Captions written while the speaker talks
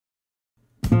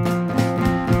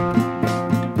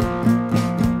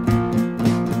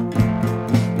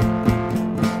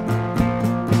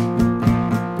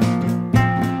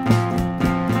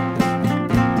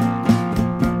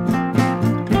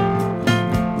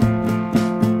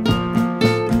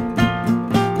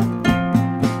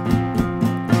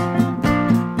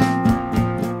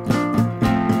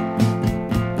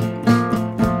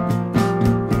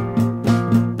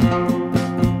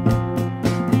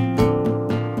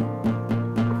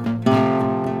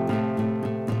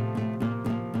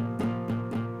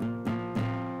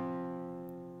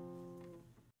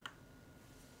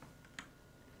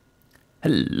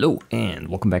Hello and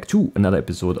welcome back to another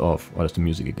episode of... Oh, that's the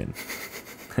music again.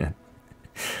 To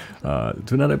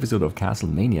another episode of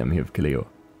Castlemania. I'm here with Kirleo.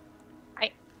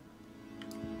 Hi.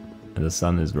 And the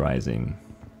sun is rising.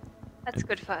 That's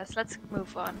good for us. Let's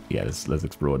move on. Yeah, let's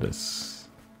explore this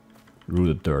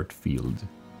rooted dirt field.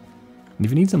 And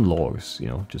if you need some logs, you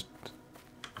know, just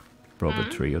drop a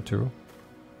tree or two.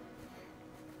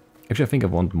 Actually, I think I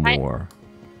want more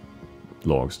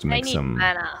logs to make some...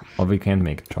 Mana. Oh, we can't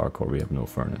make charcoal. We have no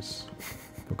furnace.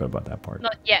 Forgot about that part.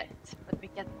 Not yet, but we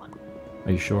get one.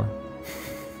 Are you sure?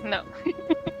 No.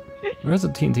 Where's the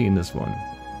TNT in this one?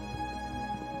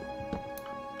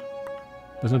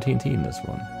 There's no TNT in this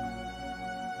one.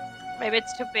 Maybe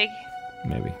it's too big.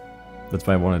 Maybe. That's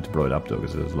why I wanted to blow it up though,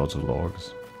 because there's lots of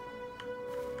logs.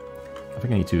 I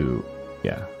think I need to,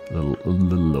 yeah, a little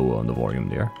lower on the volume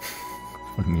there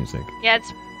for the music. Yeah,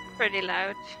 it's pretty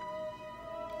loud.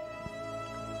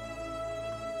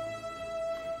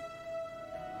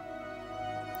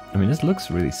 I mean, this looks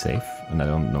really safe, and I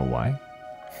don't know why.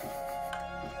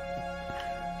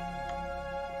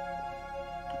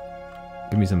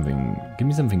 Give me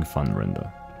something fun,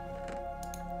 render.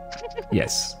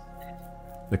 Yes.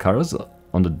 The colors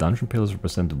on the dungeon pillars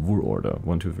represent the wool order.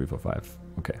 1, 2, 3, 4, 5.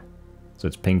 Okay. So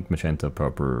it's pink, magenta,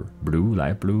 purple, blue,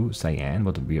 light blue, cyan,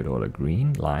 what a weird order.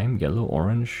 Green, lime, yellow,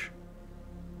 orange.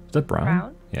 Is that brown?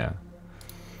 Brown? Yeah.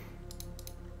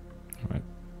 Alright.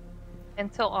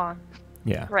 And so on.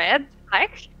 Yeah. Red?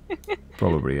 Black?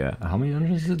 Probably, yeah. How many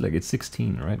dungeons is it? Like, it's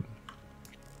 16, right?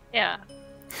 Yeah.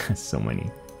 So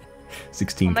many.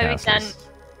 16 Maybe castles. then...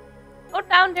 Oh,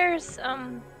 down there's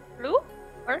blue?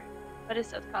 Or what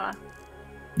is that color?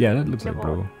 Yeah, that looks like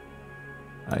blue.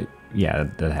 Yeah,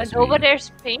 that has And to be. over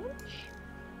there's pink?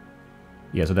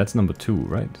 Yeah, so that's number 2,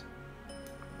 right?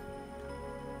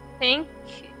 Pink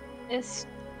is...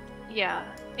 Yeah,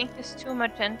 pink is 2,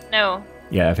 magenta... No.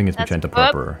 Yeah, I think it's That's magenta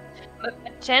purple.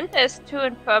 Magenta is 2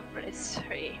 and purple is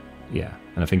 3. Yeah,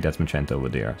 and I think that's magenta over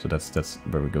there. So that's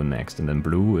where we go next. And then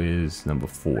blue is number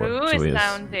 4. Blue so is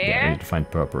down Yeah, there. I need to find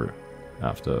purple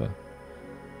after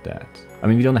that. I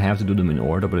mean, we don't have to do them in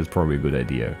order, but it's probably a good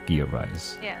idea,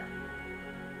 gear-wise. Yeah.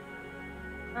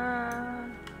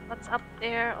 What's up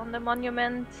there on the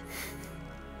monument?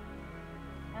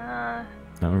 I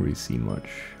don't really see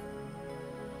much.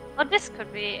 Oh, this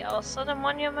could be also the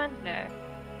monument? No.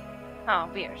 Oh,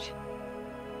 weird.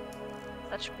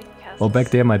 Such big castles. Well, back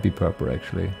there might be purple,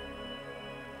 actually.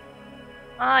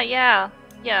 Ah, yeah.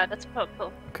 Yeah, that's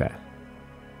purple. Okay.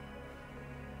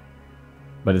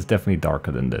 But it's definitely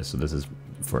darker than this, so this is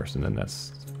first, and then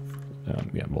that's...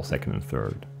 yeah, well, second and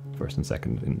third. First and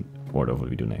second in order of what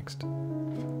we do next.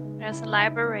 There's a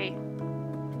library.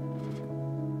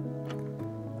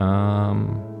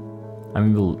 I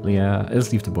mean, yeah,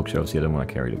 let's leave the bookshelves here. I don't want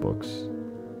to carry the books.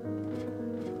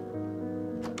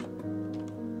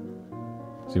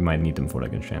 So you might need them for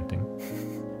like enchanting.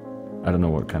 I don't know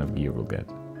what kind of gear we'll get.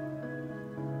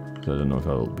 So I don't know if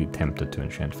I'll be tempted to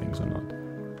enchant things or not.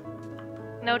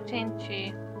 No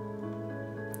TNT.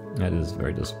 That is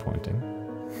very disappointing.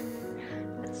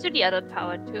 Let's do the other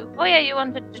tower too. Oh yeah, you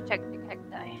wanted to check the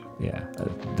cacti. Yeah,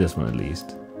 this one at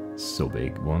least. So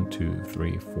big. 1, 2,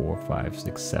 3, 4, 5,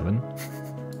 6, 7.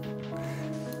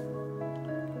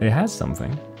 It has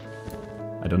something.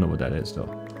 I don't know what that is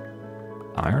though.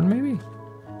 Iron maybe?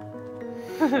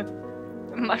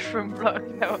 Mushroom block.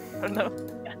 No, I don't know.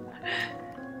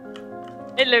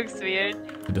 It looks weird.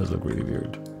 It does look really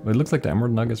weird. But it looks like the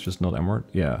emerald nuggets, just not emerald.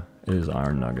 Yeah, it is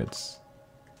iron nuggets.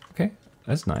 Okay,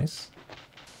 that's nice.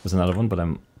 There's another one, but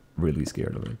I'm really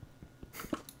scared of it.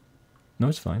 No,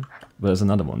 it's fine. But there's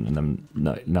another one, and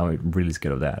now I'm really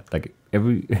scared of that. Like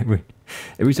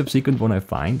every subsequent one I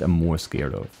find, I'm more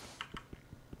scared of.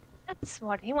 That's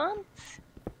what he wants.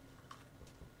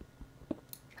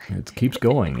 It keeps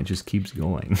going. It just keeps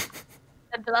going.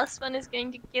 And the last one is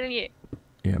going to kill you.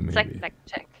 Yeah, maybe. It's like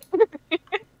blackjack.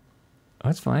 Oh,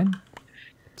 it's fine.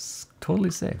 It's totally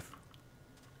safe.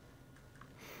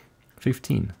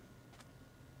 15.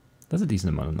 That's a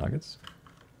decent amount of nuggets.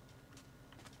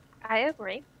 I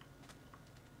agree.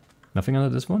 Nothing under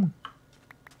this one?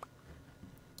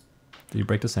 Did you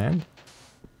break the sand?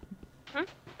 Hmm?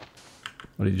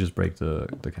 Or did you just break the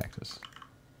cactus?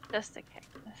 Just the cactus.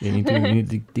 You need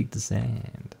to dig the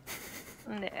sand.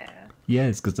 No.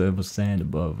 Yes, because there was sand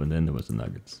above and then there was the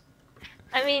nuggets.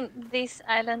 I mean, this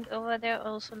island over there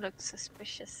also looks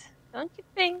suspicious. Don't you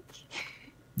think?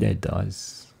 Yeah, it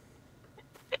does.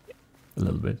 A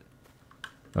little bit.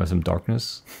 There's some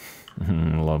darkness. A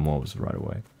lot of mobs right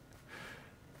away.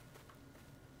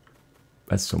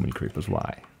 That's so many creepers.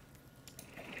 Why?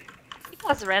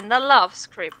 Because Renda loves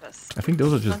creepers. I think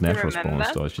those are just Don't you natural spawns,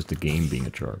 remember? though. It's just the game being a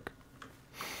jerk.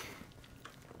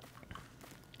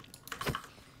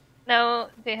 No,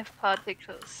 they have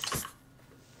particles.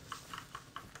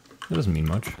 That doesn't mean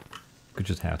much. Could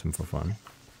just have them for fun.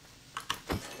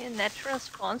 Yeah, natural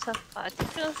spawns have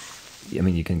particles. Yeah, I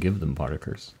mean, you can give them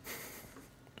particles.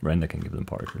 Render can give them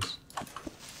particles.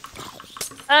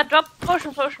 Drop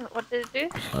potion. What did it do?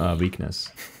 Weakness.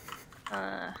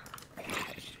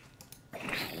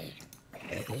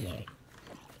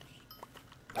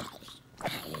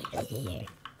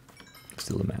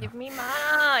 Still a map. Give me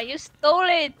mana! You stole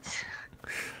it!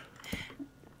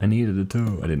 I needed it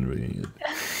too. I didn't really need it.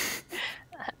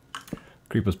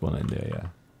 Creeper spawn in there,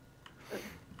 yeah.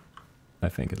 I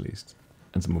think at least.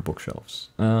 And some more bookshelves.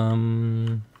 Do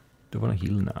I want to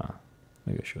heal? Nah.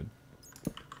 Maybe I should.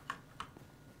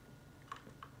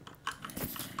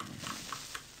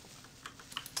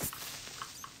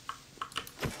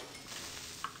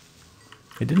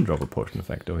 He didn't drop a potion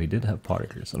effect though. He did have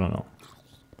particles. I don't know.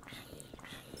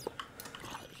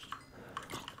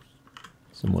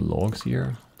 Some more logs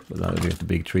here. But now we have the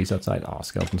big trees outside. Ah,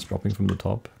 skeletons dropping from the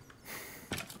top.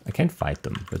 I can't fight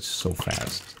them. That's so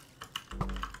fast.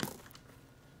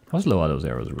 How slow are those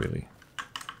arrows really?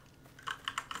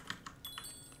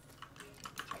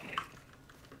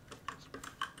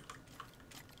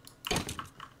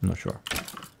 I'm not sure.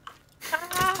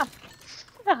 Ah!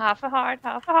 Half a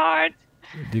heart.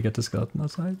 Do you get the skeleton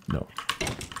outside? No.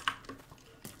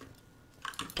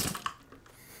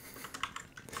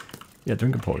 Yeah,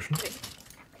 drink a potion.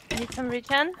 Need some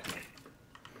regen?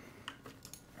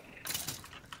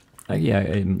 Yeah,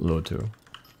 I'm low too.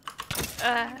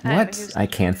 I What? I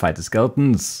can't fight the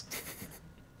skeletons.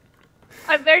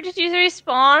 Where did you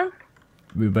respawn?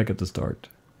 We're back at the start.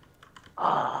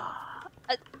 All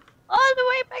the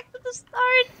way back to the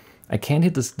start. I can't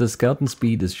hit the skeleton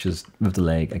speed is just with the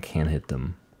leg. I can't hit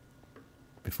them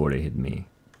before they hit me.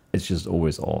 It's just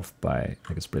always off by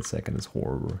like a split second. It's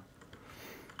horrible.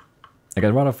 Like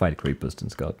I'd rather fight creepers than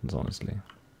skeletons, honestly.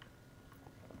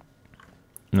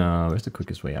 No, where's the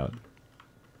quickest way out?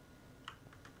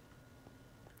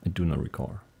 I do not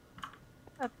recall.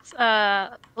 That's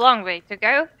a long way to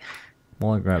go.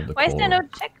 Well, I grab the Why is there core. no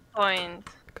checkpoint?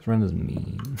 Because Ren is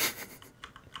mean.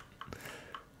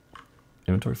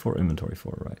 Inventory 4,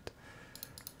 right.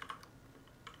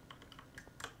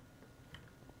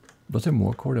 Was there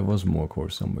more core? There was more core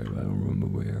somewhere, but I don't remember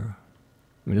where.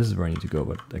 I mean, this is where I need to go,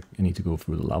 but like, I need to go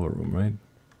through the lava room, right?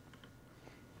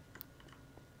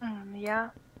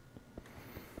 Yeah.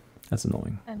 That's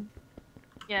annoying. And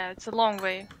yeah, it's a long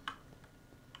way.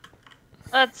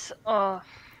 That's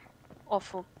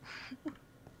awful.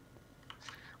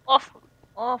 awful.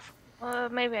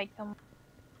 Maybe I come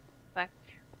back.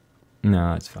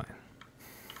 No, it's fine.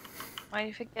 Why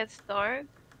if it gets dark?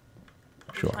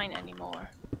 Sure. Fine anymore.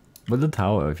 But the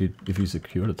tower, if you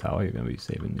secure the tower, you're gonna be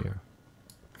safe in there.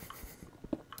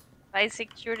 If I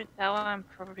secure the tower, I'm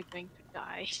probably going to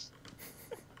die.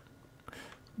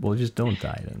 Well, just don't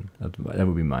die then. That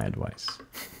would be my advice.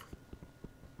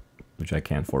 Which I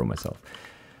can't follow myself.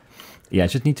 Yeah, I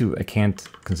just need to... I can't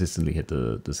consistently hit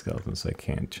the skeletons, so I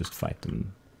can't just fight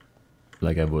them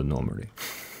like I would normally.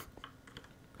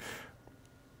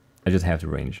 I just have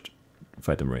to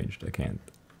fight them ranged. I can't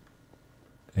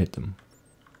hit them.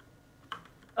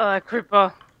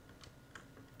 Creeper.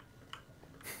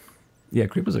 Yeah,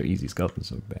 creepers are easy.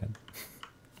 Skeletons are bad.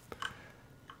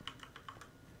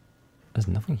 There's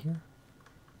nothing here?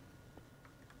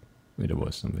 Wait, there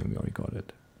was something. We already got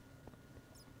it.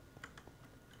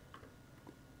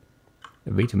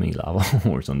 There are way too many lava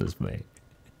ores on this way.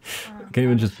 I can't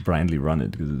even just blindly run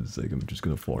it because it's like I'm just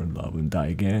gonna fall in lava and die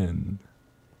again.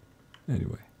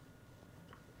 Anyway.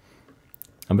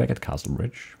 I'm back at Castle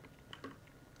Ridge.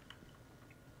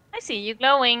 I see you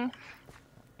glowing.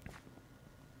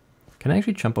 Can I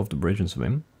actually jump off the bridge and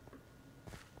swim?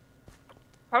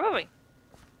 Probably.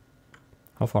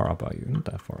 How far up are you? Not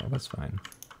that far up, that's fine.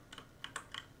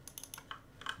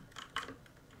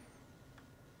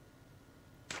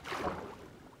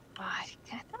 I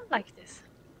don't like this.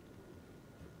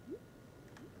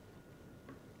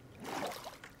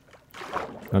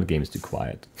 Now the game is too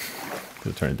quiet.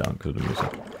 Could turn it down because of the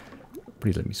music.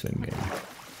 Please let me swim, game.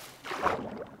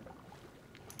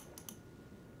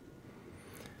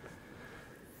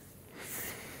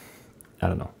 I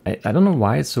don't know. I don't know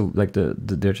why it's so like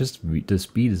they're just the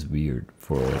speed is weird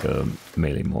for like a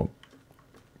melee mob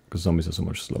because zombies are so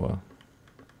much slower.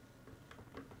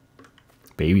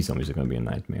 Baby zombies are gonna be a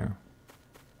nightmare.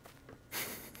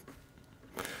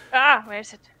 Ah, where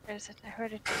is it? Where is it? I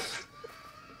heard it.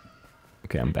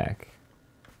 Okay, I'm back.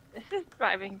 This is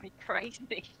driving me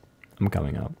crazy. I'm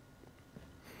coming out.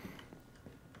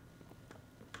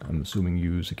 I'm assuming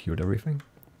you secured everything?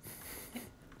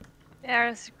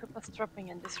 There's creepers dropping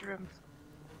in this room.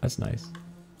 That's nice.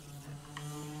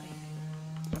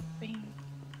 Dropping.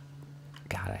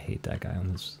 God, I hate that guy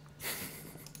on this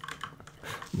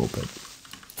moped.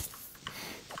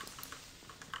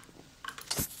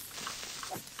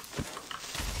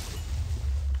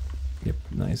 Yep,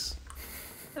 nice.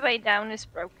 The way down is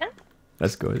broken.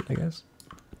 That's good, I guess.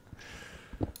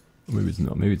 Or maybe it's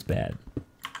not. Maybe it's bad.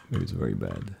 Maybe it's very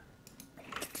bad.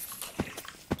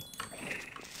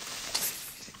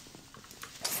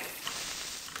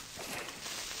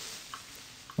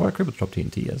 Oh, I crippled drop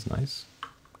TNT. That's nice.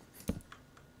 I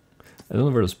don't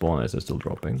know where the spawn is. They're still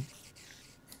dropping.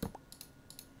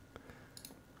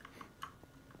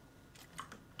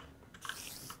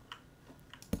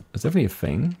 It's definitely a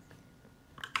thing.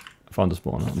 I found the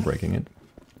spawner. I'm breaking it.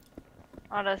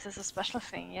 Oh, this is a special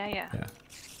thing. Yeah. Yeah.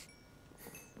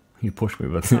 You pushed me,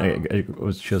 but I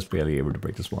was just barely able to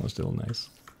break the spawner. Still nice.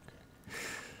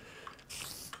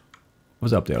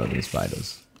 What's up there other than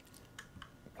spiders?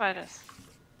 Spiders.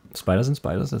 Spiders and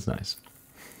spiders? That's nice.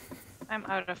 I'm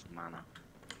out of mana.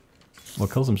 Well,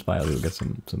 kill some spiders. You'll get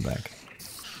some back.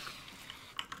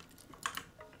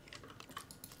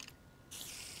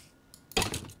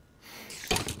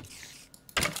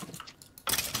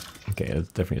 Okay, it's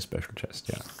definitely a special chest,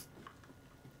 yeah.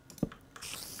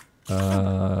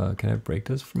 Can I break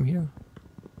this from here?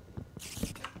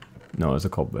 No, it's a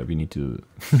cobweb. You need to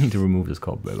need to remove this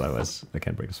cobweb, otherwise I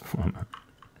can't break the spawner.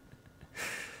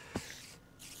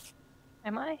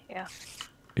 Am I? Yeah.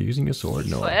 Are you using your sword?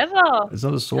 No. Forever. It's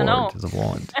not a sword, it's a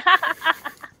wand.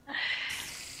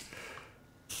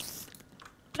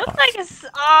 Looks like it's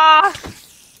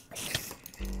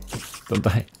Don't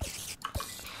die.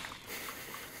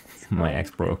 My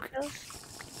axe broke.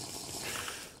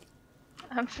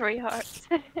 I'm 3 hearts.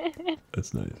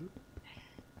 That's nice.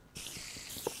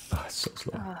 Oh, it's so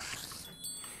slow.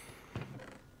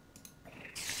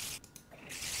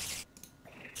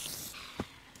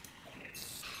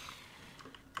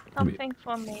 Something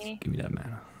for me. Give me that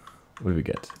mana. What do we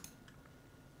get?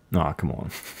 Aw, come on.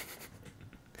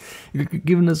 You're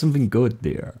giving us something good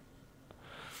there.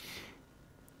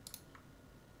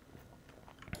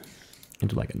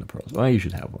 Into like in the pros. Well, you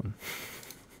should have one.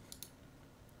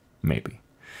 Maybe.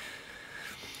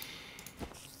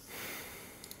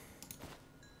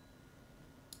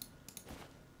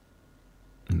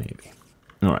 Maybe.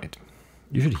 Alright.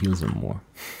 You should heal some more.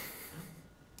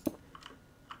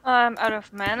 I'm out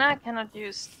of mana. I cannot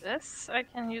use this. I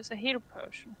can use a heal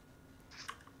potion.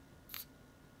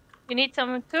 You need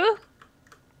some too?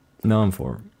 No, I'm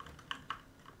for.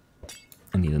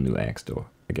 I need a new axe though.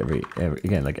 Like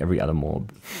every other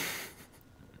mob.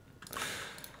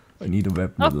 I need a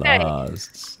weapon that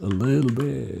lasts a little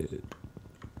bit.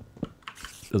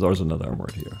 There's also another armor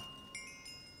here.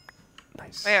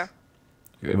 Nice. Where?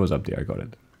 It was up there, I got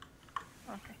it.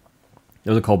 Okay.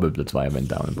 There was a cobweb, that's why I went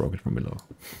down and broke it from below.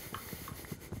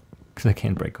 Because I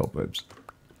can't break cobwebs.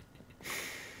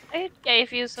 I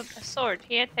gave you a sword.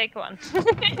 Here, take one.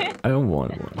 I don't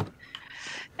want one.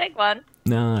 Take one.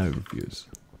 No, I refuse.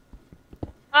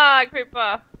 Ah,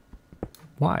 creeper.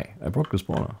 Why? I broke the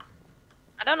spawner.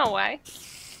 I don't know why.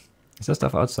 Is there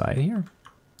stuff outside here?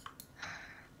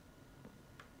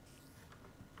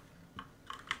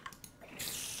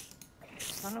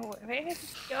 I don't know where did it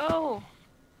go?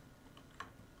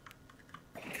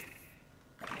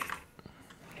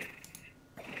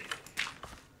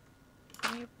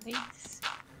 Can you please?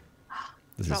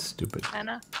 This Drop is stupid.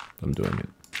 Anna. I'm doing it.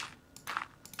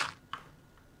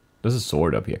 There's a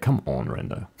sword up here. Come on,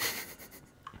 Render.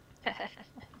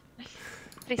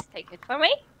 Please take it for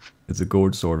me. It's a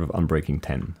gold sword of Unbreaking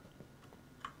 10.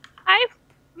 I'm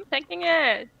taking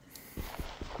it.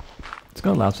 It's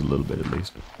gonna last a little bit at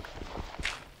least.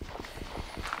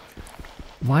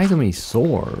 Why so many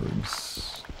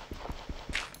swords?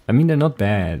 I mean, they're not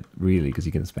bad, really, because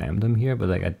you can spam them here, but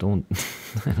like, I don't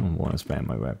want to spam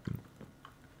my weapon.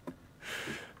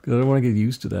 Because I don't want to get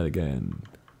used to that again.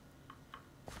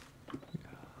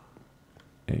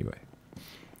 Anyway.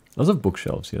 Lots of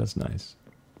bookshelves here, that's nice.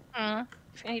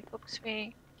 If you need books,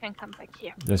 we can come back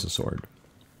here. There's a sword.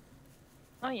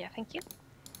 Oh yeah, thank you.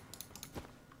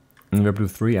 And we're up to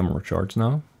 3 emerald shards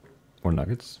now. Or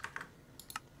nuggets.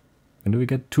 And do we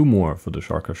get 2 more for the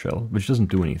Sharker shell, which doesn't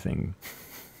do anything.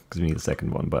 Because we need a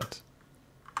second one, but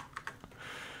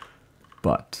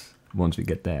once we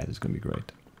get that, it's going to be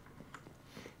great.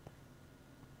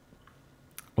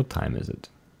 What time is it?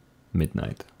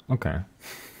 Midnight. Okay.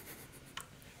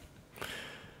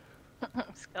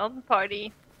 Skeleton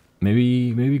party.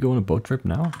 Maybe go on a boat trip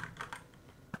now?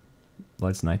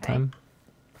 While it's nighttime?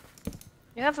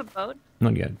 You have a boat?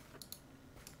 Not yet.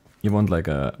 You want like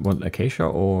want acacia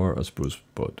or a spruce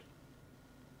boat?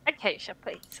 Acacia,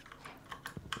 please.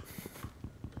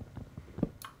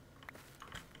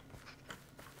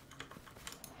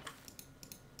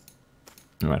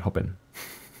 Alright, hop in.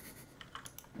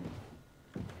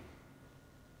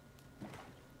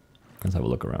 Let's have a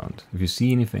look around. If you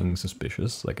see anything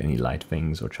suspicious, like any light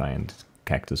things or giant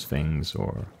cactus things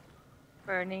or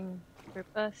Burning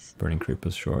creepers. burning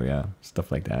creepers, sure, yeah,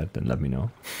 stuff like that, then let me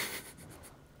know.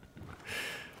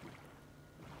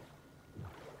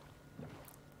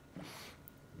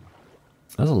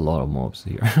 There's a lot of mobs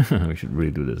here. We should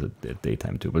really do this at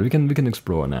daytime too. But we can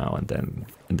explore now and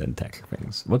then tackle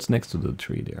things. What's next to the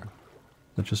tree there?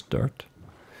 Is that just dirt?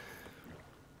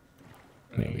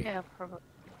 Maybe. Yeah, probably.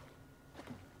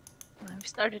 We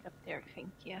started up there, I think.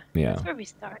 Yeah. Yeah. That's where we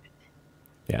started.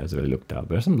 Yeah, it's really looked out.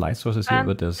 There's some light sources here,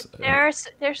 but there's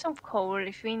there's some coal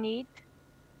if we need.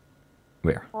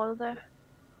 Where? All there.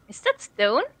 Is that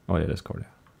stone? Oh yeah, there's coal there.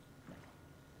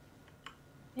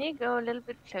 Can you go a little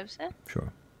bit closer?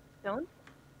 Sure. Stone?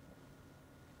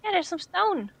 Yeah, there's some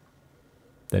stone.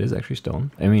 That is actually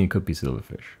stone. I mean, it could be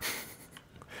silverfish.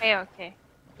 Okay.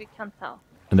 We can't tell.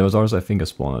 And there was also, I think, a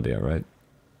spawner there, right?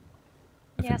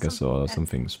 I Yeah, think I saw like that.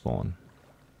 something spawn.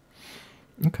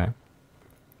 Okay.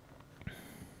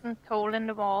 Some coal in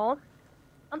the wall.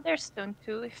 And there's stone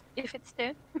too, if it's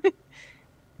stone.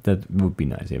 That would be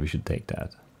nice. Yeah, we should take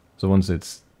that. So once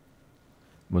it's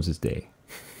day,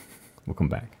 we'll come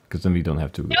back because then we don't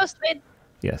have to. Just wait.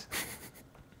 Yes.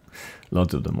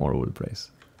 Lots of them all over the place.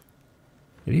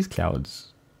 Yeah, these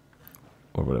clouds,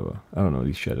 or whatever. I don't know,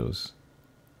 these shadows.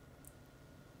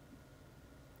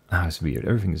 Ah, it's weird.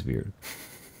 Everything is weird.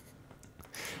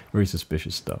 Very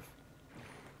suspicious stuff.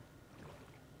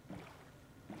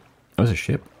 Oh, there's a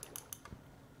ship.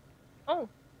 Oh.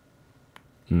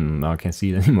 Now I can't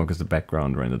see it anymore because the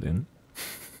background rendered in.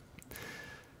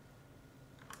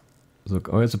 Look,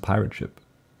 oh, it's a pirate ship.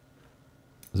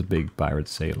 There's a big pirate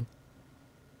sail.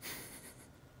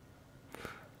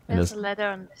 And There's a letter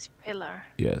on this pillar.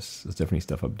 yes, there's definitely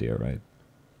stuff up there, right?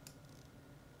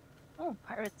 Oh,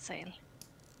 pirate sail.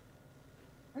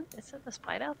 And is it the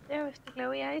spider up there with the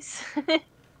glowy eyes?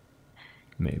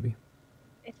 Maybe.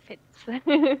 It fits.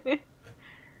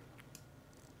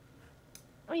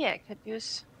 Oh yeah, I could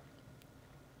use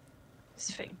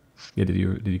this thing. Yeah, did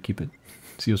you keep it?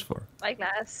 It's used for.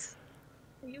 Spyglass.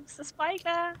 Use the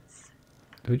spyglass.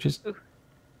 Do we just? Ooh.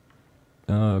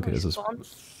 Oh, okay. There's a. Spawn.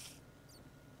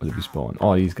 What did we spawn?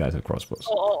 Oh, these guys have crossbows.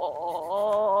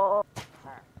 Oh.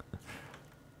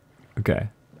 Okay.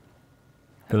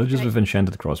 Villagers Okay. with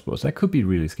enchanted crossbows. That could be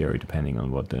really scary depending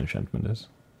on what the enchantment is.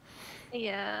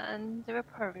 Yeah, and they were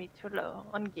probably too low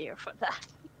on gear for that.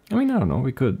 I mean, I don't know.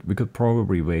 We could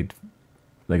probably wait,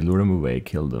 like lure them away,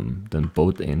 kill them, then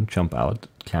boat in, jump out,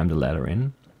 climb the ladder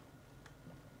in,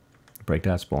 break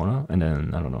that spawner, and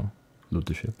then I don't know, loot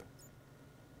the ship.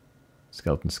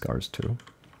 Skeleton scars too.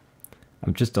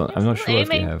 I'm not sure if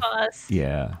they aiming have. for us.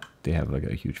 Yeah, they have like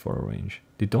a huge far range.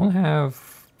 They don't have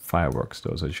fireworks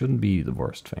though, so it shouldn't be the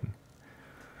worst thing.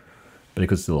 But it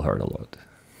could still hurt a lot.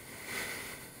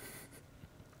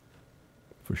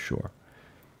 For sure.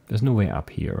 There's no way up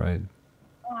here, right?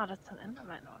 Oh, that's an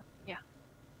enderman. Yeah.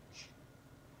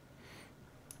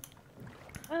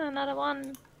 Another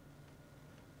one.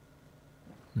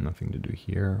 Nothing to do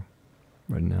here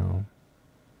right now.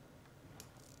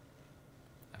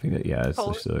 I think that, yeah, it's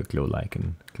Cold. just a glow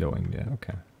lichen glowing there.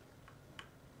 Okay.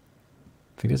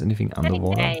 Think there's anything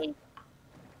underwater Hey.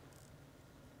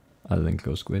 other than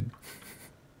glow squid?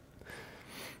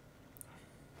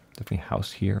 Definitely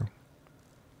house here.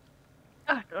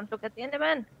 Oh, don't look at the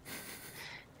enderman.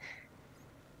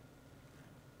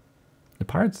 The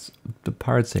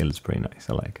pirate sail is pretty nice.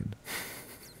 I like it.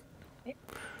 Okay.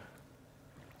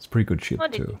 It's a pretty good ship Oh,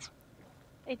 too.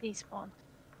 they despawned.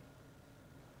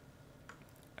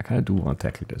 I kind of do want to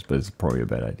tackle this, but it's probably a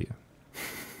bad idea.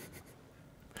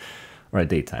 Alright,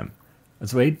 daytime.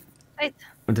 Let's wait Wait.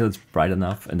 until it's bright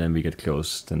enough, and then we get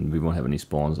close, then we won't have any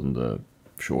spawns on the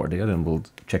shore there, then we'll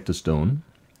check the stone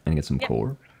and get some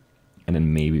coal. And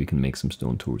then maybe we can make some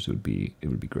stone tools. It would be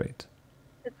great.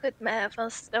 You could have a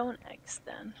stone axe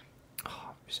then.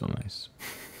 Oh, it'd be so nice.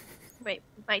 Wait,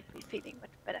 might be feeling much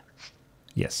better.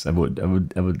 Yes, I would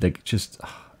like just.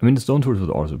 I mean, the stone tools would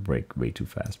also break way too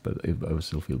fast, but I would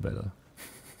still feel better.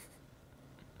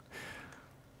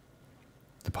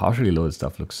 The partially loaded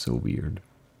stuff looks so weird.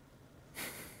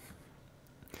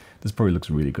 This probably looks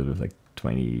really good with like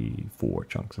 24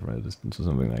 chunks of resistance or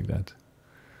something like that.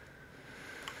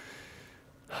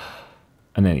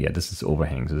 And then, yeah, this is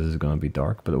overhang, so this is going to be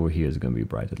dark, but over here is going to be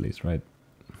bright at least, right?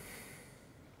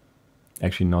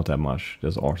 Actually, not that much.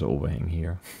 There's also overhang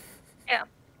here. Yeah.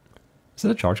 Is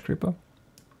that a charge creeper?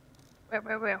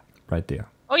 Where? Right there.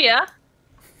 Oh, yeah.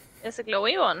 There's a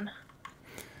glowy one.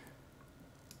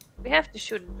 We have to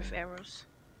shoot it with arrows.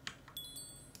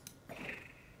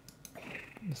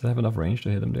 Does it have enough range to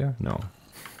hit him there? No.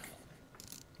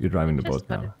 You're driving the boat Just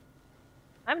got now. it.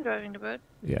 I'm driving the boat,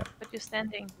 Yeah. but you're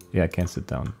standing. Yeah, I can't sit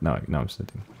down. Now I'm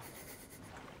sitting.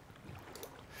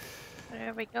 Where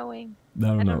are we going? I I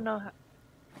don't don't know. know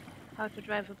how to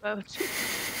drive a boat.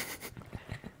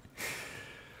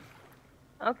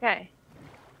 Okay.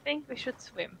 I think we should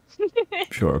swim.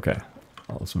 Sure, okay.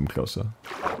 I'll swim closer.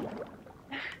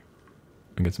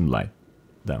 And get some light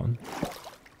down.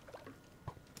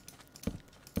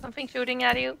 Something shooting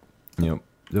at you? Yep.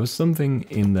 There was something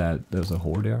in that. There was a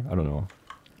hole there. I don't know.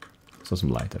 Saw some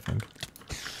light, I think.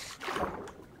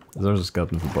 There's a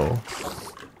skeleton with a bow.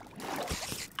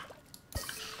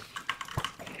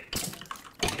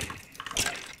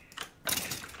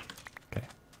 Okay.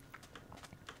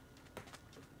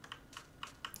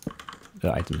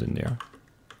 There are items in there.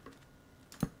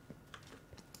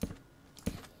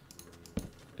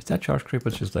 Is that charge creeper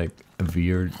just like a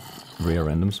weird rare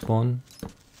random spawn?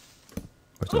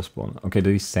 Where's the spawn? Okay,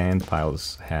 these sand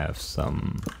piles have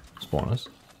some spawners.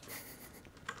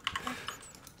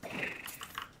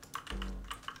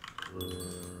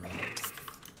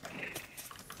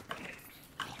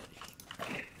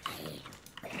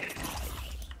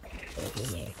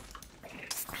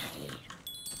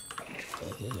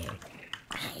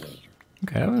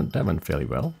 Okay, that went fairly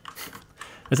well.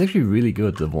 It's actually really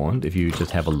good, the wand, if you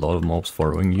just have a lot of mobs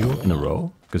following you in a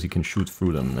row, because you can shoot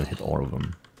through them and hit all of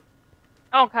them.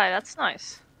 Okay, that's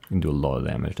nice. You can do a lot of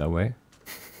damage that way.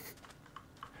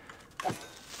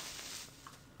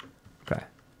 Okay,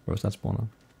 where's that spawner?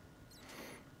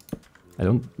 I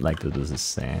don't like that this is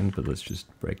sand, but let's just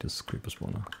break this creeper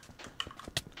spawner.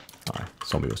 Ah,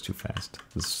 zombie was too fast.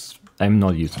 I'm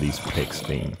not used to these pigs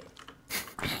being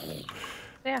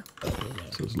Yeah.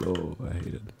 so slow. I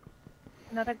hate it.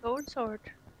 Another gold sword.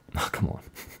 Oh, come on.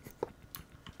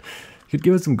 You could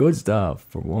give us some good stuff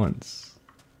for once.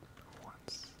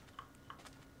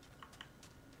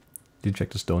 Did you check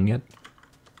the stone yet?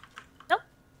 No.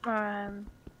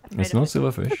 It's not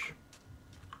silverfish.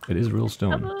 It is real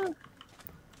stone. Oh,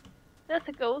 that's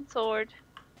a gold sword.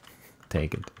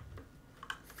 Take it.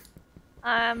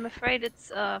 I'm afraid it's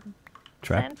Trap?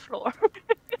 sand floor.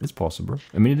 It's possible.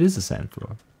 I mean, it is a sand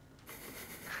floor.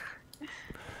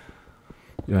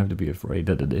 You don't have to be afraid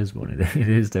that it is one. It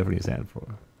is definitely a sand floor.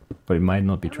 But it might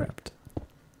not be trapped.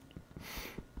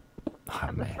 Oh,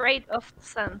 I'm man. afraid of the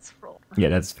sand floor. Yeah,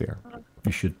 that's fair.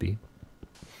 You should be.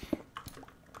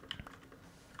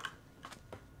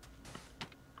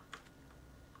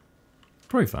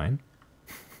 Probably fine.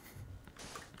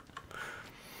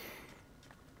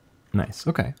 Nice.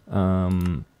 Okay.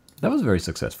 That was very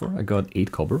successful. I got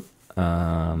 8 copper.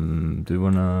 Do you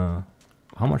wanna?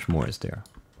 How much more is there?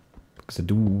 Because I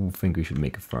do think we should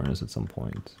make a furnace at some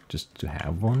point, just to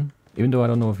have one. Even though I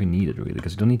don't know if we need it really,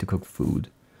 because you don't need to cook food.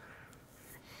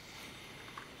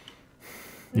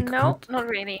 No, not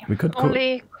really. We could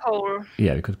only coal.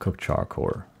 Yeah, we could cook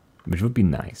charcoal, which would be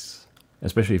nice,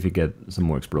 especially if you get some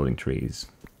more exploding trees.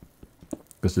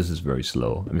 Because this is very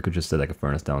slow, and we could just set like a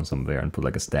furnace down somewhere and put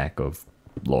like a stack of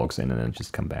logs in, and then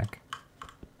just come back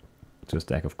to a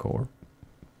stack of coal.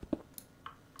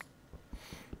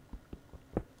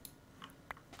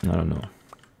 I don't know.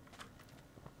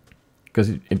 Because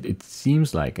it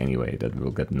seems like, anyway, that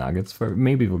we'll get nuggets for...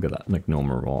 Maybe we'll get, like,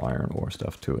 normal raw iron ore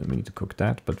stuff, too, and we need to cook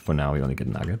that. But for now, we only get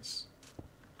nuggets.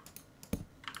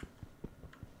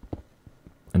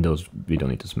 And those we don't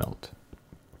need to smelt.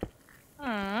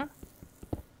 Hmm.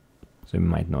 So we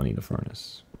might not need a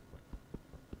furnace.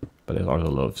 But there's also a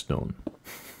lot of stone.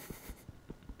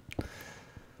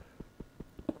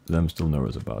 That I'm still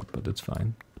nervous about, but it's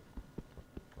fine.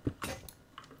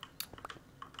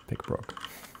 Pick broke.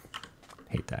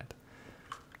 Hate that.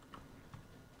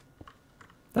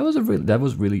 That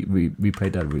was really we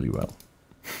played that really well.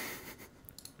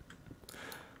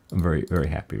 I'm very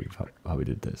happy with how we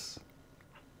did this.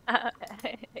 I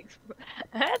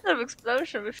had some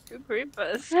explosion with 2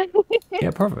 creepers.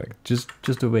 Yeah, perfect. Just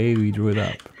the way we drew it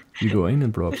up. You go in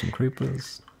and blow up some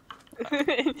creepers.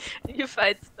 You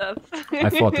fight stuff. I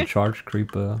fought the charge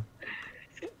creeper.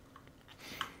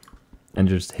 And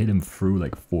just hit him through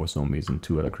like 4 zombies and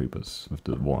 2 other creepers with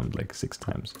the wand like 6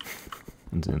 times.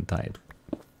 And then died.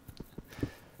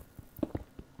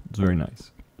 It's very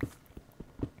nice.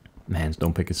 Man,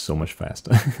 stone pick is so much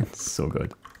faster. It's so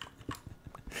good.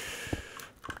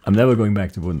 I'm never going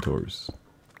back to wooden tours.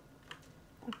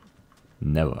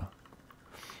 Never.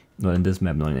 Not in this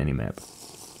map, not in any map.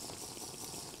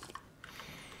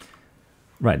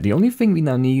 Right, the only thing we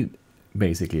now need,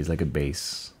 basically, is like a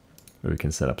base where we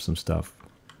can set up some stuff.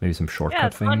 Maybe some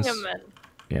shortcut things. Monument.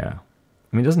 Yeah. I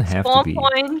mean, it doesn't have Spawn to be...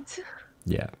 point.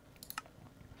 Yeah.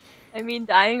 I mean,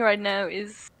 dying right now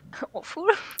is awful.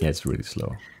 Yeah, it's really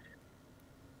slow.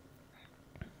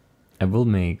 I'll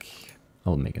make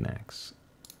an axe.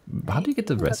 How do you get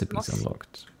the recipes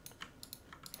unlocked?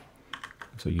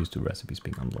 I'm so used to recipes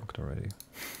being unlocked already.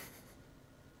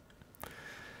 I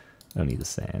don't need the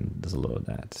sand. There's a lot of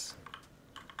that.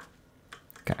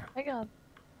 Okay. My god.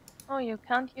 Oh, you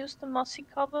can't use the mossy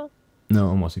cobble?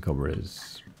 No, mossy cobble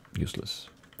is useless,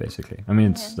 basically. I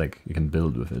mean, it's like, you can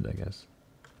build with it, I guess.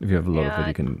 If you have a lot of it,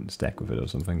 you can stack with it or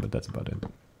something, but that's about it.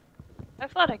 I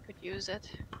thought I could use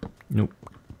it. Nope.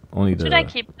 Only the... Should I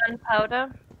keep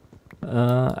gunpowder?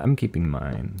 I'm keeping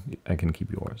mine. I can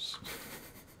keep yours.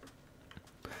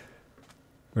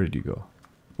 Where did you go?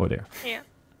 Oh, there. Yeah.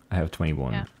 I have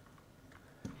 21. Yeah.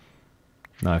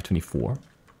 Now I have 24.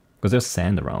 Because there's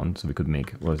sand around, so we could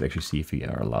make... Well, let's actually see if we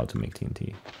are allowed to make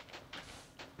TNT.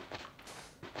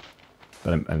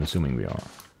 But I'm assuming we are.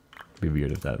 It'd be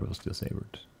weird if that was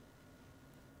disabled.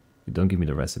 You don't give me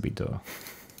the recipe, though.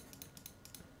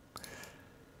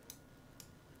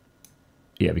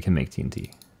 Yeah, we can make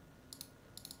TNT.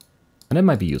 And that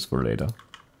might be useful later.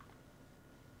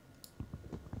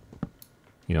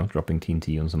 You know, dropping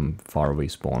TNT on some faraway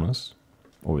spawners.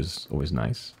 Always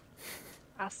nice.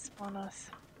 As spawners.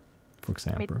 For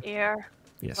example. Mid-air.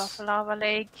 Yes. Above a lava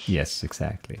lake. Yes,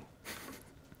 exactly.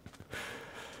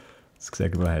 That's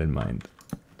exactly what I had in mind.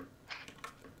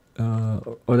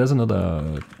 Oh, there's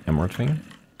another emerald thing.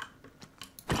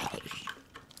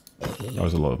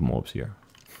 There's a lot of mobs here.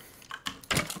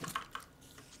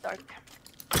 It's dark.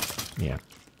 Yeah.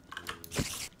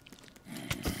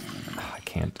 Oh, I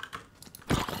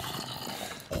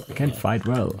can't fight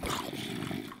well.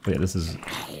 But yeah, this is...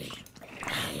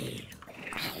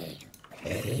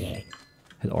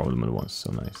 Hit all of them at once,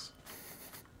 so nice.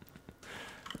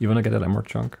 You wanna get that emerald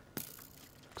chunk?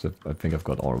 Because I think I've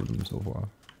got all of them so far.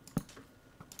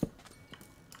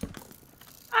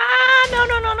 Ah,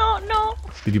 no.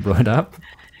 Did you blow it up?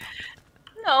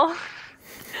 No.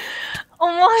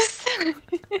 Almost.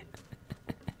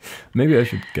 Maybe I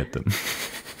should get them.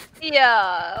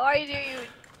 Yeah, why do you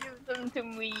do them to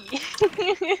me?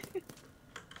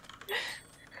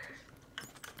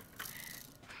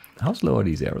 How slow are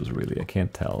these arrows really? I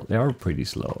can't tell. They are pretty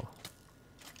slow.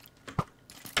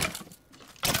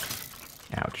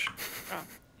 Ouch.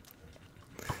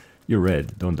 Oh. You're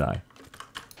red, don't die.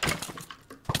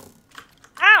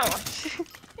 Ouch!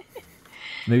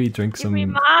 Maybe drink Give some... me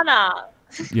mana!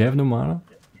 You have no mana?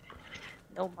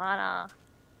 No mana.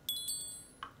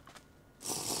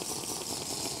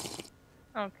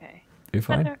 Okay. You're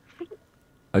fine?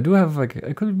 I do have like...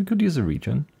 we could use a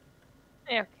regen.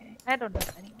 Yeah, okay. I don't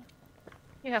have anyone.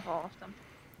 You have all of them.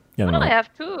 Yeah, Oh, no. I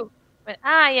have two. But,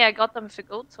 yeah, I got them with the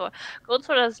gold sword. Gold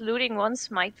sword is looting 1,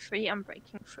 smite 3, and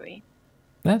breaking 3.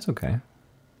 That's okay.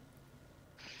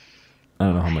 I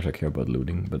don't know how much I care about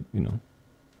looting, but you know.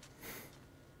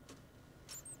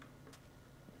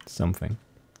 Something.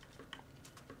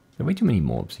 There are way too many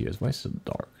mobs here. Why is it so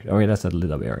dark? Oh yeah, that's that lit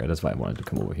up area. That's why I wanted to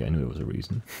come over here. I knew there was a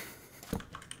reason.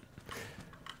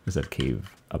 There's that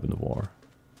cave up in the water.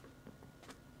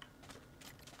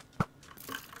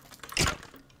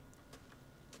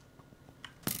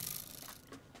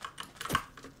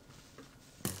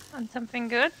 And something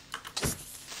good?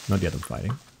 Not yet, I'm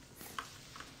fighting.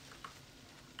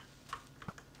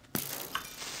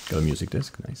 Got a music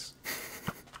disc, nice.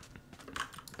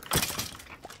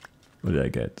 What did I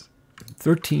get?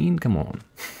 13? Come on.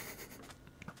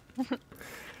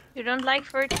 You don't like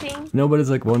 13? No, but it's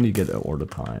like one you get all the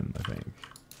time, I think.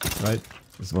 Right?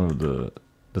 It's one of the...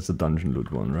 That's the dungeon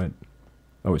loot one, right?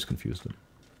 I always confuse them.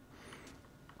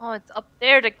 Oh, it's up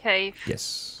there, the cave.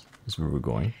 Yes. That's where we're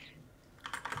going.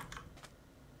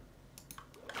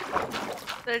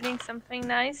 Building something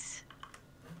nice?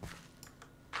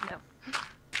 No.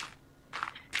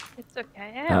 It's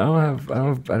okay. I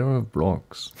don't have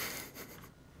blocks.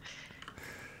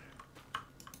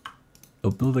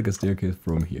 I'll build like a staircase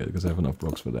from here because I have enough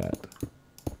blocks for that.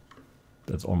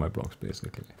 That's all my blocks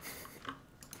basically.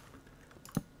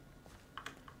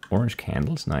 Orange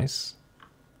candles, nice.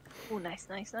 Oh, nice.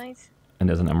 And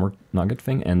there's an emerald nugget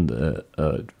thing and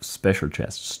a special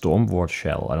chest, Stormward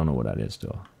Shell. I don't know what that is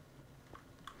though.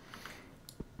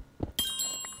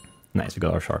 Nice, we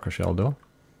got our Sharker Shell though.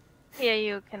 Here,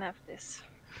 you can have this.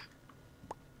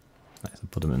 Nice, I'll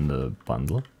put them in the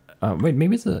bundle. Wait,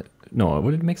 maybe it's a... No,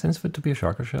 would it make sense for it to be a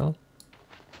shulker shell?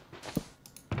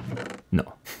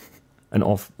 No. An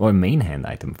off... Or a main hand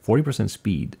item. 40%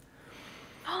 speed.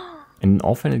 And an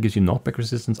offhand it gives you knockback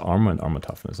resistance, armor, and armor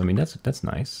toughness. I mean, that's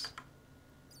nice.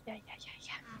 Yeah.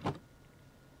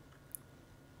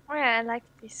 Oh yeah, I like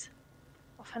these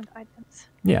offhand items.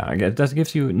 Yeah, I guess that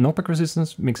gives you knockback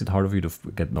resistance, makes it harder for you to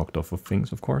get knocked off of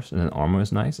things, of course. And then armor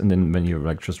is nice. And then when you're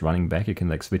like just running back, you can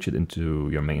like switch it into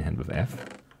your main hand with F,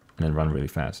 and then run really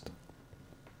fast.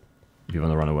 If you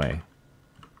want to run away,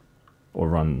 or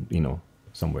run, you know,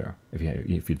 somewhere. If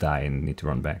you die and need to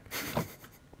run back.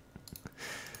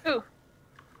 Ooh,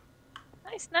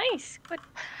 nice, good.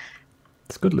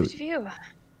 It's good loot. Good view.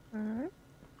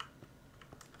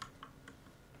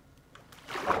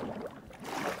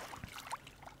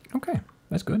 Okay,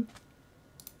 that's good.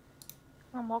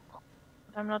 No more, but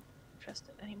I'm not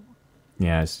interested anymore.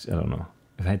 Yeah, I don't know.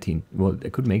 If I had TNT, well, I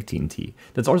could make TNT.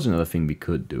 That's also another thing we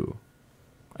could do.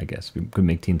 I guess we could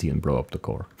make TNT and blow up the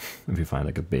core if you find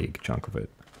like a big chunk of it.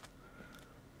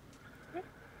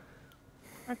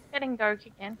 It's getting dark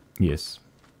again. Yes.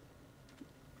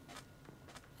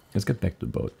 Let's get back to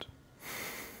the boat.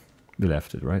 We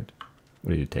left it, right?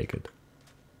 Or did you take it?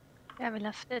 Yeah, we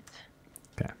left it.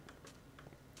 Okay.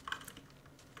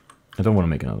 I don't want to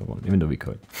make another one, even though we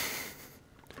could.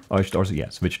 Oh, I should also, yeah,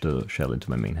 switch the shell into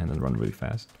my main hand and run really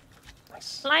fast. Nice.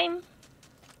 Slime.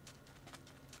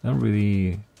 I don't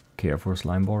really care for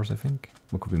slime bars, I think.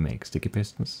 What could we make? Sticky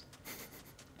pistons?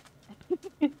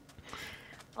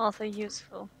 Also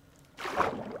useful.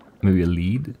 Maybe a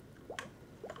lead?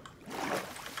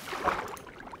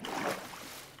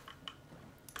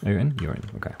 Are you in? You're in.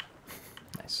 Okay.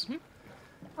 Nice.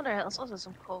 Oh, there's also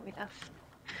some coal we left.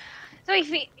 So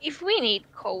if we need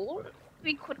coal,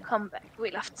 we could come back.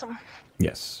 We left some.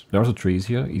 Yes. There are also trees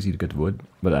here, easy to get wood.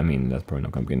 But I mean, that's probably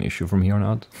not going to be an issue from here on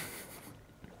out.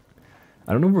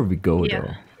 I don't know where we go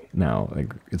though. Now,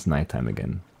 like, it's nighttime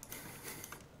again.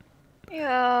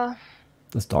 Yeah.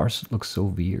 The stars look so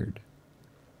weird.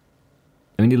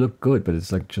 I mean, they look good, but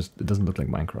it's like just, it doesn't look like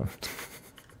Minecraft.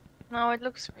 No, it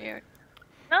looks weird.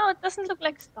 No, it doesn't look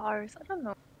like stars. I don't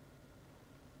know.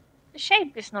 The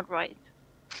shape is not right.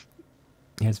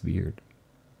 Yeah, it's weird.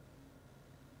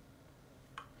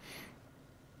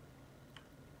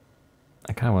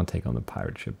 I kind of want to take on the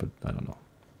pirate ship, but I don't know.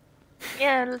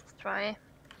 Yeah, let's try.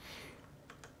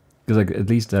 Because like at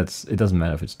least it doesn't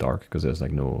matter if it's dark because there's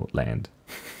like no land.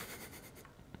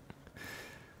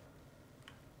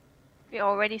 We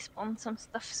already spawned some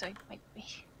stuff, so it might be.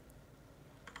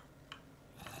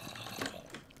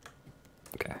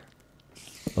 Okay.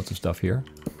 Lots of stuff here.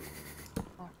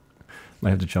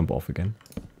 Might have to jump off again.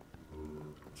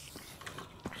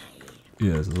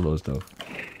 Yeah, there's a lot of stuff.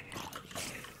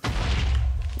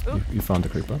 You found the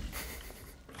creeper?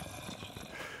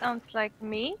 Sounds like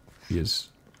me. Yes.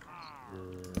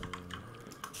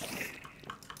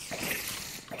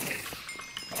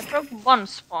 I broke one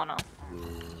spawner.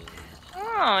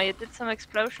 Oh, you did some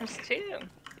explosions too.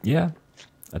 Yeah.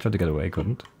 I tried to get away,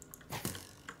 couldn't.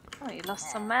 Oh, you lost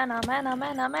some mana.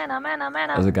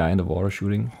 There's a guy in the water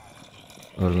shooting.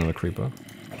 Oh, there's another creeper.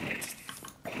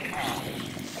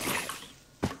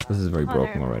 This is very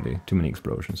broken already. Too many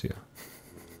explosions here.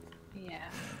 Yeah.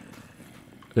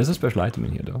 There's a special item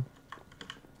in here though.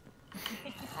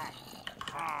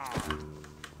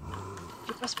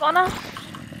 Creeper spawner?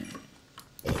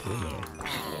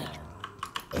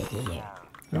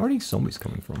 Where are these zombies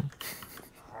coming from?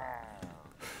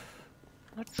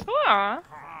 Not sure.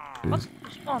 What's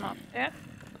the spawn up there?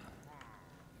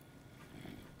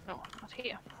 No, not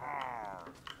here.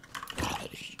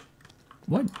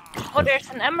 What? Oh, there's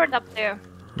an emerald up there.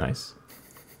 Nice.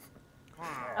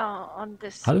 On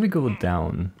this. How do we go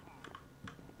down?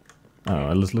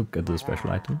 Oh, let's look at the special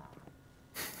item.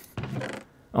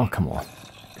 Oh, come on.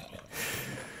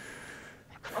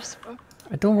 Crossbow.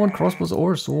 I don't want crossbows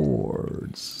or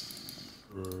swords.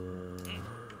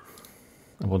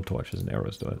 I want torches and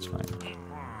arrows though, that's fine.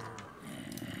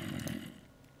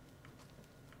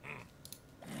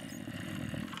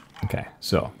 Okay,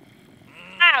 so.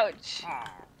 Ouch!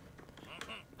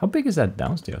 How big is that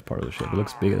downstairs part of the ship? It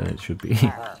looks bigger than it should be.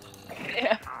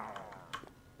 Yeah.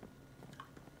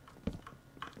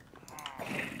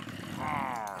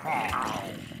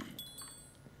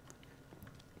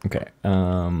 Okay,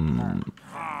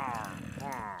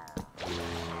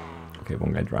 okay,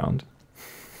 one guy drowned.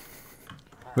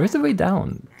 Where's the way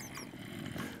down?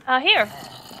 Here.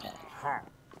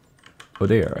 Oh,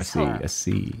 there, I see, I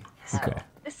see. Okay.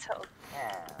 This hole.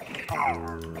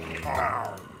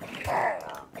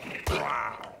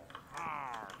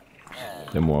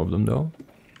 There are more of them though?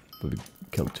 But we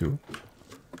killed 2.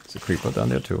 There's a creeper down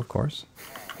there too, of course.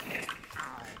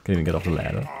 Can't even get off the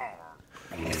ladder.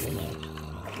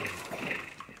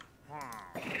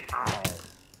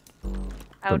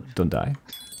 Don't die.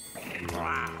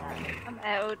 I'm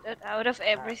out of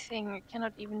everything. I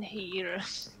cannot even hear.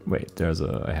 Wait,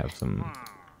 I have some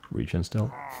regen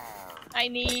still. I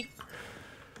need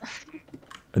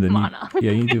And then mana.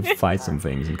 you need to fight some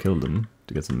things and kill them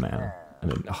to get some mana.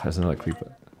 And then, there's another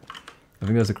creeper. I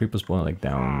think there's a creeper spawn like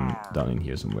down in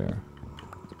here somewhere.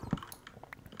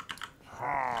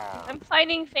 I'm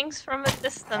fighting things from a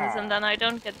distance and then I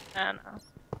don't get mana.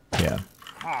 Yeah.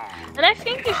 And I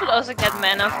think you should also get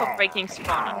mana for breaking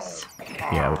spawners.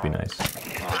 Yeah, it would be nice.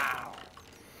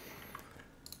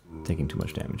 Taking too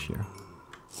much damage here.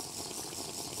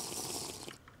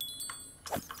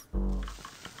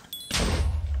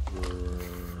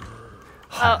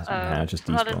 Uh-oh. Just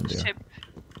despawned there. Ship.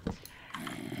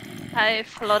 I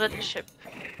flooded the ship.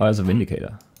 Oh, there's a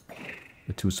Vindicator.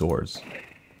 With 2 swords.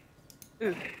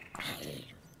 Ooh.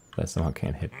 That somehow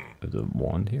can't hit with the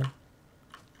wand here.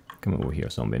 Come over here,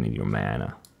 zombie. I need your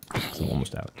mana. So I'm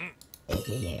almost out.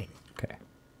 Okay.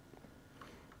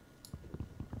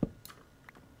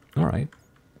 Alright.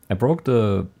 I broke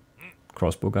the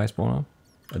crossbow guy spawner.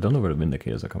 I don't know where the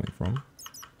Vindicators are coming from.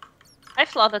 I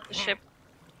flooded the ship.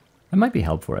 It might be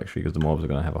helpful actually, because the mobs are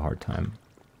gonna have a hard time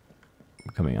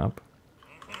coming up.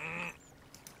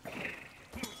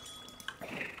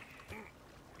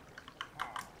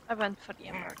 I went for the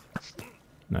emerald.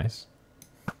 Nice.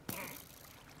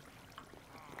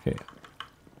 Okay.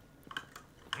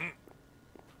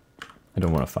 I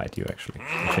don't want to fight you actually.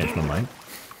 I changed my mind.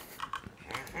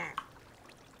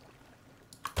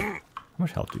 How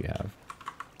much health do you have?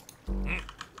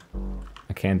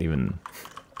 I can't even...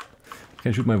 I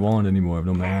can't shoot my wand anymore, I have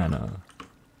no mana.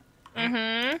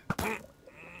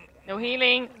 No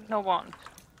healing, no wand.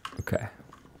 Okay.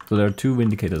 So there are 2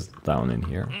 Vindicators down in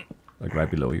here. Like right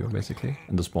below you, basically.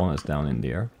 And the spawn is down in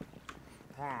there.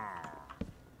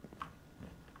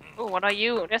 Oh, what are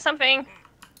you? There's something!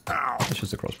 It's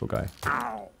just a crossbow guy.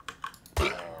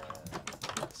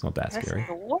 It's not that scary.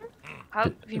 Door?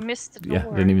 How we missed the door? Yeah,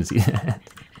 didn't even see that.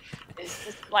 It's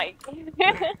just like...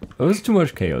 There was too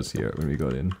much chaos here when we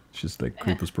got in. It's just like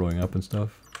creepers blowing up and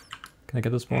stuff. Can I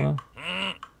get the spawner?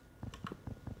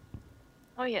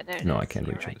 Oh yeah, there it No, is. I can't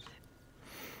You're reach right. it.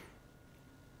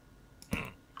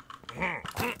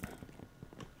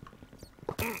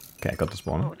 Okay, I got the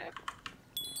spawner. Oh,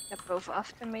 they're both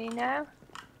after me now.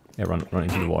 Yeah, run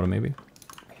into the water maybe.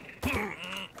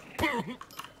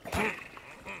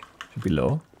 Should be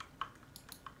low.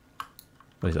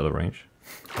 But he's out of range.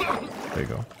 There you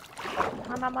go.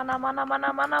 Mana, mana, mana,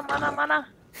 mana, mana, mana, mana.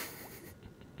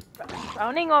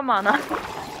 Drowning or mana?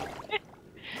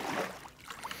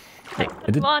 I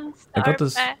got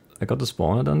this. back. I got the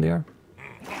spawner down there.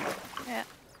 Yeah.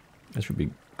 That should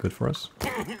be good for us.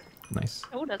 Nice.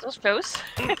 Oh, that was close.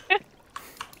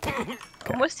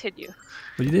 Almost hit you.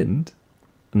 But you didn't.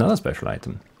 Another special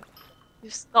item. You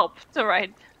stopped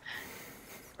right.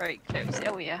 Very close.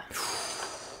 Oh yeah.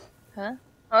 Huh?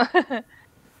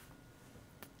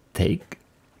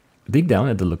 Dig down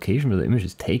at the location where the image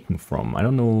is taken from. I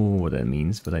don't know what that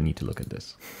means, but I need to look at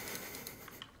this.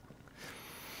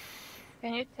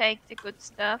 Can you take the good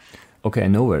stuff? Okay, I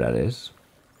know where that is.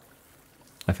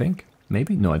 I think.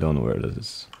 Maybe? No, I don't know where it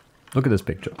is. Look at this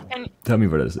picture. Tell me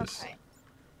where this is. Okay.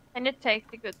 Can you take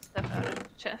the good stuff out of the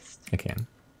chest? I can.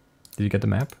 Did you get the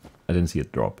map? I didn't see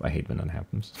it drop. I hate when that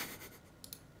happens.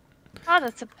 Oh,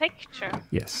 that's a picture.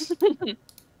 Yes.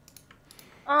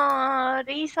 Oh,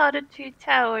 these are the 2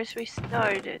 towers we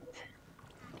started.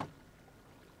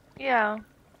 Yeah.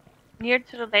 Near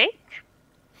to the lake?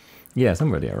 Yeah,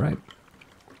 somewhere there, right?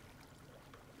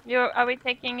 Are we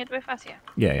taking it with us? Yeah.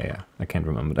 Yeah. I can't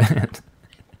remember that.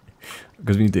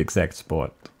 Because we need the exact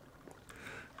spot.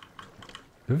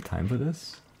 Do we have time for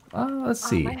this? Let's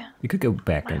see. We could go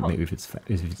back and maybe if it's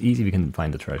easy, we can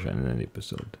find the treasure in an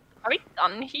episode. Are we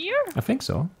done here? I think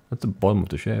so. That's the bottom of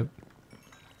the ship.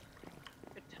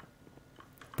 Good.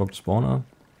 Broke the spawner.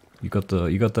 You got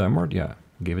the emerald? Yeah.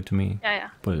 Gave it to me. Yeah.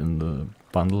 Put it in the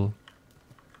bundle.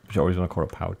 Which I always want to call a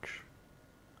pouch.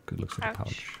 Because it looks like a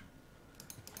pouch.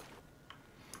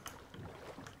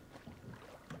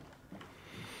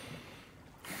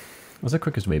 What's the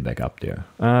quickest way back up there?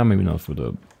 Maybe not for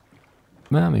the...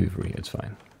 maybe for here, it's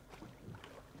fine.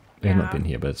 I have not been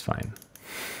here, but it's fine.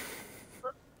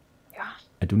 Yeah.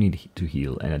 I do need to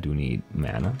heal, and I do need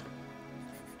mana.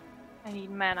 I need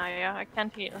mana, yeah. I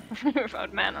can't heal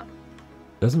without mana.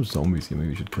 There's some zombies here, maybe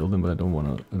we should kill them, but I don't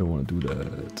wanna do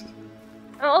that.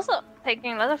 And also,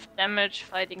 taking a lot of damage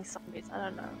fighting zombies. I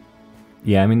don't know.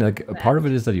 Yeah, I mean, like, a part of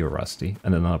it is that you're rusty,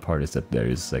 and another part is that there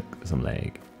is, like, some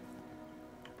lag.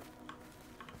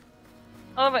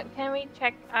 Oh, but can we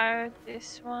check out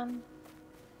this one?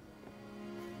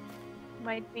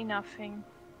 Might be nothing.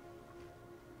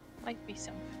 Might be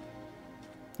something.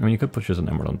 I mean, you could put just an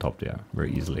emerald on top there,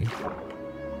 very easily.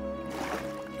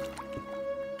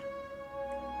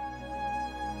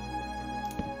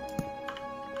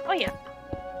 Oh, yeah.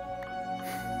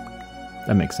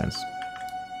 That makes sense.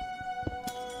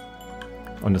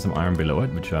 Oh, and there's some iron below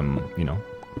it, which I'm, you know,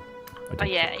 Oh,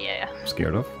 yeah.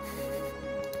 scared of.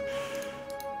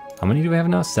 How many do we have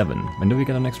now? 7. When do we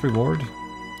get our next reward?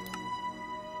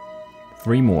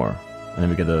 3 more. And then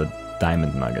we get a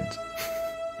diamond nugget.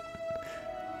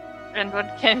 And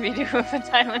what can we do with a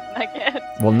diamond nugget?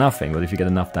 Well, nothing, but if you get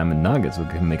enough diamond nuggets, we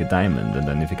can make a diamond. And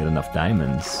then if you get enough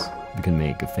diamonds, we can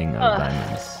make a thing out of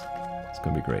diamonds. It's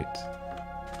gonna be great.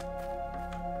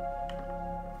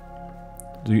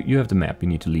 You have the map. You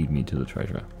need to lead me to the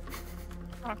treasure.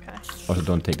 Okay. Also,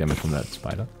 don't take damage from that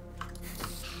spider.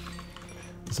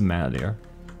 There's a mana there.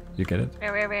 You get it?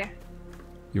 Where?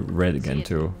 You're red again,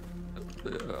 too.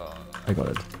 I got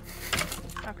it.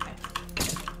 Okay.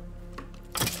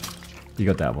 You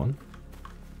got that one?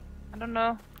 I don't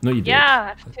know. No, you did.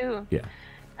 Yeah, I have 2. Yeah.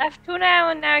 I have 2 now,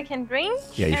 and now I can drink.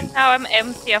 Yeah, you and should. now I'm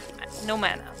empty of no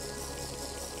mana.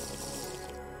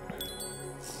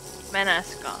 Mana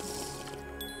is gone.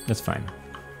 That's fine.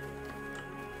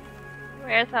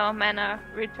 Where's our mana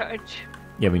recharge?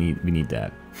 Yeah, we need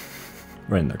that.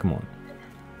 Render, come on.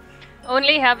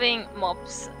 Only having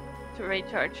mobs to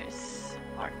recharge is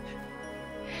hard.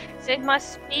 So it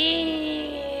must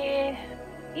be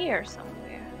here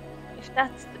somewhere. If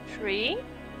that's the tree.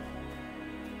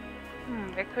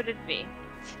 Where could it be?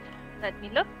 Let me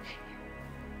look.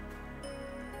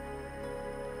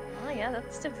 Oh yeah,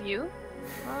 that's the view.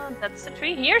 Oh, that's the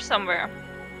tree here somewhere.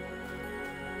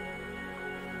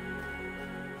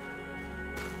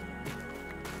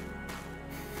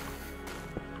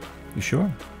 You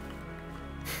sure?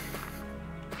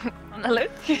 Wanna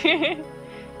look?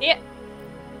 Yeah.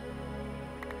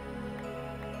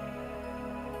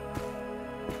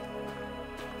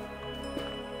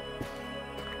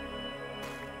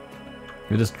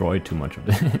 You destroyed too much of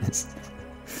this.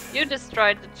 You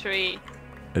destroyed the tree.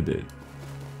 I did.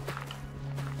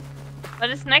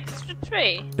 But it's next to the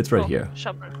tree. It's right here.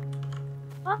 Shovel.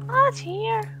 Oh, it's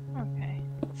here. Okay.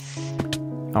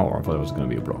 Oh, I thought it was gonna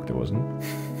be a block. There wasn't.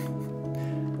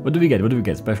 What do we get? What do we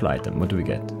get? Special item. What do we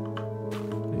get?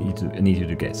 I need you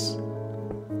to guess.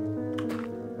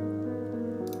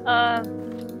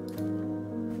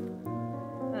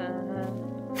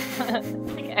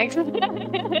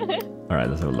 Alright,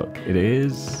 let's have a look. It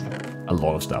is a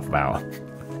lot of stuff. Wow.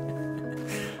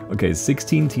 Okay,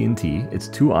 16 TNT. It's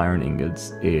 2 iron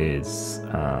ingots. It's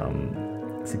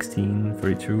 16,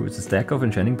 32. It's a stack of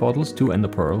enchanting bottles, 2 ender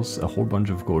pearls, a whole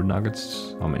bunch of gold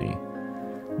nuggets. How many?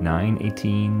 9,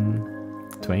 18,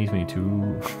 20,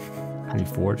 22,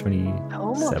 24,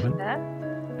 27.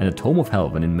 And a Tome of Hell,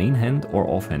 when in main hand or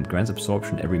offhand, grants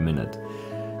absorption every minute.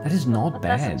 That is not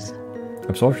bad.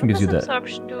 Absorption gives you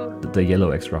the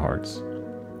yellow extra hearts.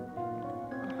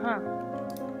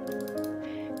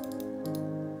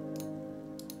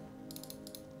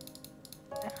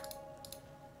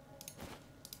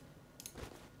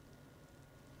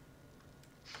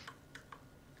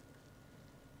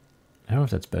 I don't know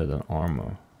if that's better than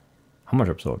armor. How much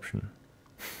absorption?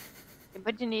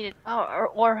 But you need it. Oh,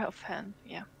 or offhand,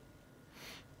 yeah.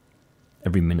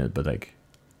 Every minute, but like,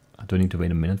 do I need to wait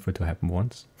a minute for it to happen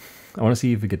once? I want to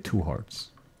see if we get 2 hearts.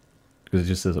 Because it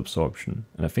just says absorption.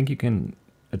 And I think you can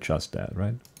adjust that,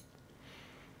 right?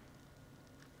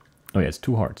 Oh yeah, it's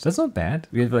 2 hearts. That's not bad.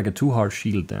 We have like a 2 heart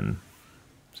shield then.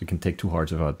 So you can take 2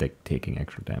 hearts without taking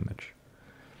extra damage.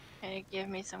 Can you give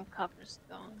me some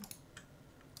cobblestone?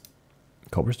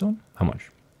 Cobblestone? How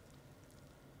much?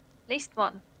 At least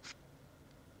 1.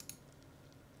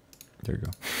 There you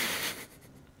go.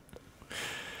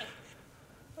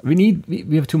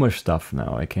 We have too much stuff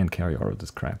now. I can't carry all of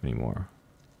this crap anymore.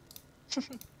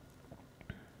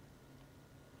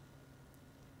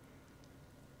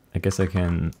 I guess I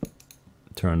can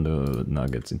turn the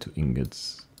nuggets into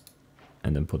ingots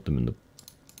and then put them in the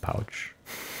pouch,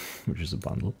 which is a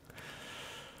bundle.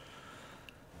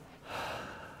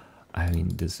 I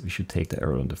mean, we should take the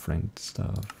arrow and the friend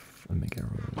stuff and make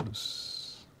arrows.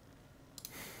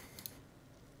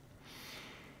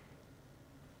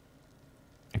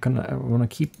 I want to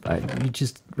keep. You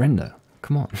just render.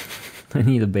 Come on. I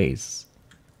need a base.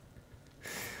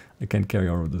 I can't carry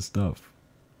all of this stuff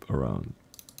around.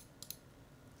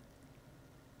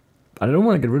 I don't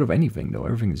want to get rid of anything though.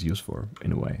 Everything is used for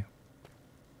in a way.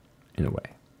 In a way.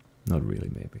 Not really,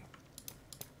 maybe.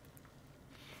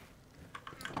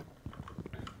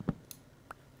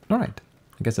 Alright.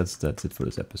 I guess that's it for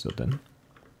this episode then.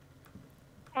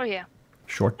 Oh yeah.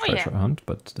 Short treasure hunt,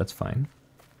 but that's fine.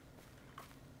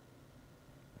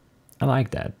 I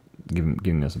like that.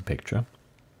 Giving us a picture.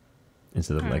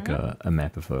 Instead of like a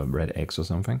map of a red X or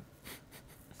something.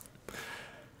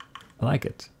 I like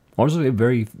it. Also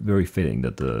very, very fitting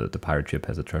that the pirate ship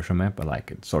has a treasure map. I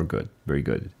like it. So good. Very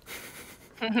good.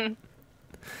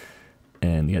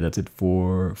 And yeah, that's it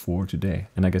for today.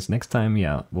 And I guess next time,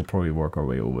 yeah, we'll probably work our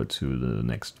way over to the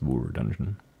next Wur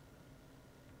dungeon.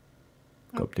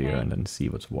 Go up there and then see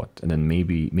what's what. And then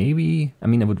maybe, I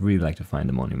mean, I would really like to find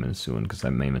the monument soon, because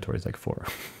my inventory is like 4.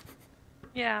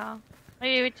 Yeah.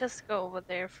 Maybe we just go over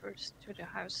there first to the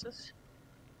houses.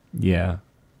 Yeah.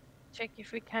 Check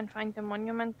if we can find the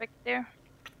monument back there.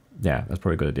 Yeah, that's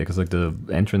probably a good idea, because like the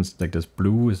entrance, like this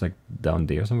blue is like down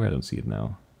there somewhere. I don't see it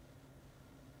now.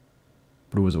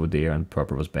 Blue was over there and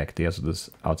purple was back there, so this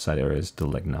outside area is still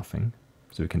like nothing.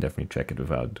 So we can definitely check it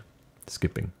without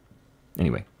skipping.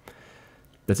 Anyway,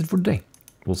 that's it for today.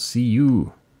 We'll see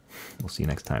you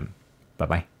next time.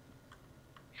 Bye-bye.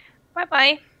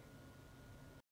 Bye-bye.